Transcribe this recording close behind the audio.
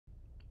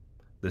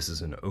This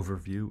is an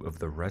overview of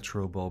the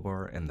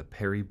retrobulbar and the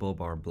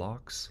peribulbar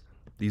blocks.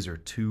 These are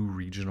two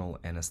regional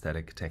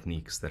anesthetic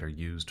techniques that are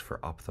used for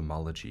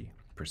ophthalmology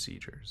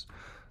procedures.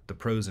 The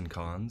pros and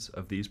cons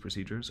of these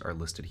procedures are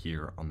listed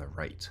here on the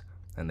right,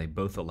 and they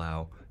both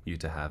allow you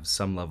to have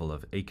some level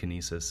of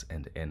akinesis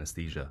and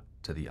anesthesia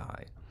to the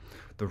eye.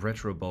 The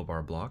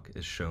retrobulbar block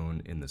is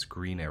shown in this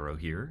green arrow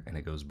here, and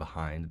it goes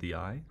behind the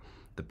eye.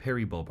 The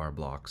peribulbar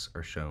blocks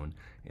are shown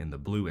in the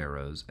blue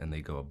arrows, and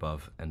they go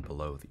above and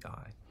below the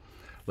eye.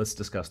 Let's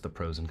discuss the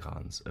pros and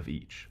cons of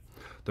each.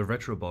 The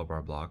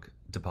retrobulbar block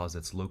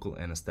deposits local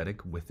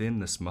anesthetic within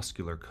this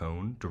muscular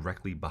cone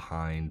directly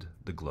behind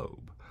the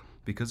globe.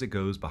 Because it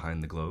goes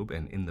behind the globe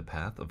and in the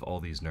path of all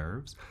these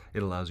nerves,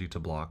 it allows you to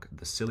block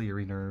the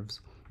ciliary nerves,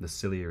 the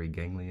ciliary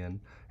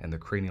ganglion, and the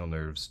cranial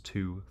nerves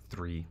 2,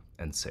 3,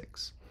 and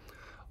 6.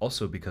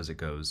 Also, because it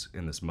goes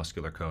in this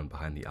muscular cone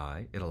behind the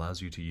eye, it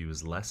allows you to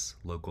use less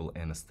local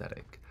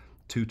anesthetic,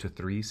 2 to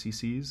 3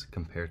 cc's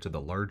compared to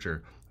the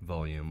larger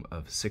volume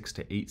of 6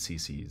 to 8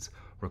 cc's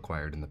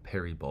required in the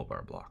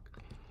peribulbar block.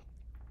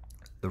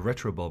 The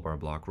retrobulbar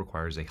block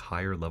requires a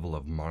higher level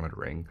of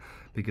monitoring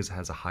because it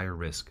has a higher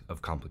risk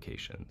of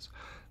complications.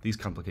 These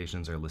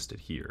complications are listed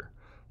here.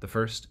 The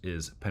first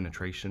is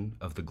penetration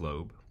of the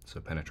globe, so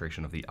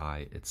penetration of the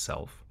eye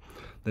itself.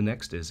 The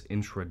next is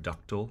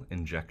intraductal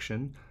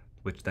injection,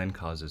 which then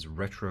causes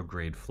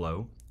retrograde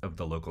flow of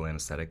the local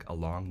anesthetic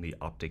along the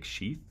optic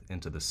sheath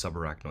into the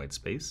subarachnoid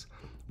space,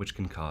 which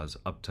can cause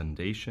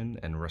obtundation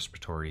and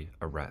respiratory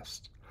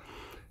arrest.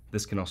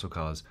 This can also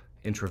cause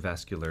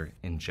intravascular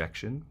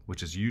injection,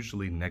 which is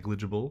usually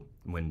negligible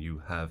when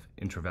you have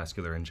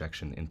intravascular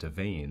injection into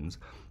veins,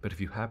 but if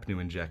you happen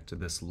to inject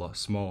this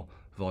small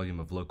volume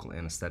of local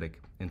anesthetic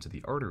into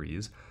the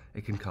arteries,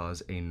 it can cause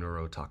a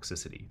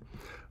neurotoxicity.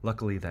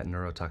 Luckily, that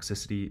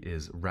neurotoxicity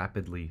is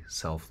rapidly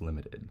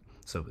self-limited.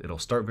 So it'll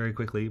start very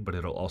quickly, but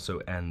it'll also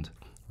end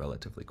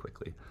relatively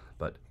quickly.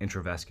 But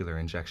intravascular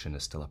injection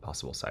is still a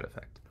possible side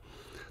effect.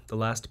 The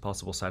last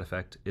possible side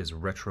effect is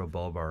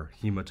retrobulbar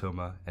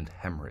hematoma and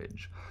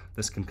hemorrhage.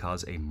 This can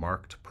cause a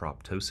marked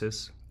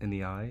proptosis in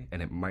the eye,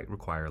 and it might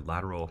require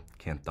lateral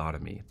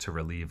canthotomy to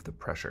relieve the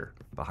pressure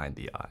behind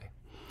the eye.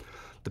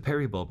 The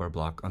peribulbar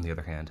block, on the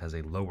other hand, has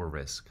a lower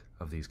risk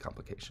of these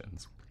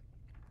complications.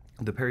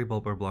 The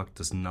peribulbar block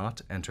does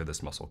not enter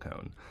this muscle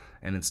cone,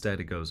 and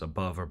instead it goes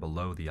above or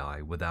below the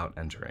eye without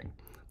entering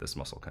this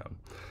muscle cone.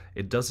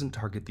 It doesn't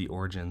target the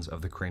origins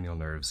of the cranial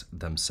nerves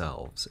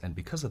themselves, and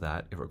because of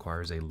that, it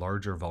requires a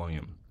larger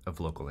volume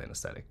of local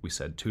anesthetic. We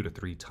said 2 to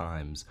 3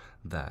 times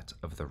that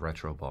of the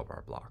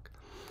retrobulbar block.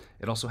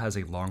 It also has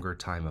a longer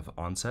time of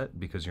onset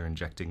because you're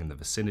injecting in the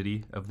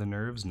vicinity of the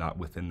nerves, not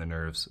within the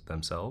nerves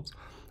themselves.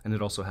 And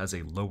it also has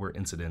a lower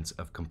incidence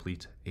of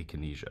complete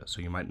akinesia,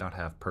 so you might not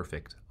have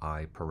perfect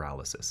eye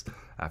paralysis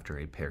after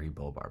a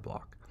peribulbar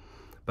block.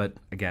 But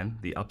again,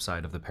 the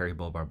upside of the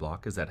peribulbar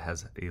block is that it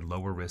has a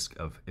lower risk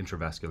of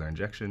intravascular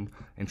injection,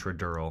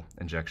 intradural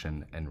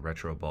injection, and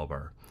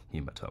retrobulbar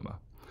hematoma.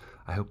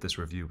 I hope this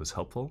review was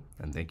helpful,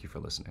 and thank you for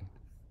listening.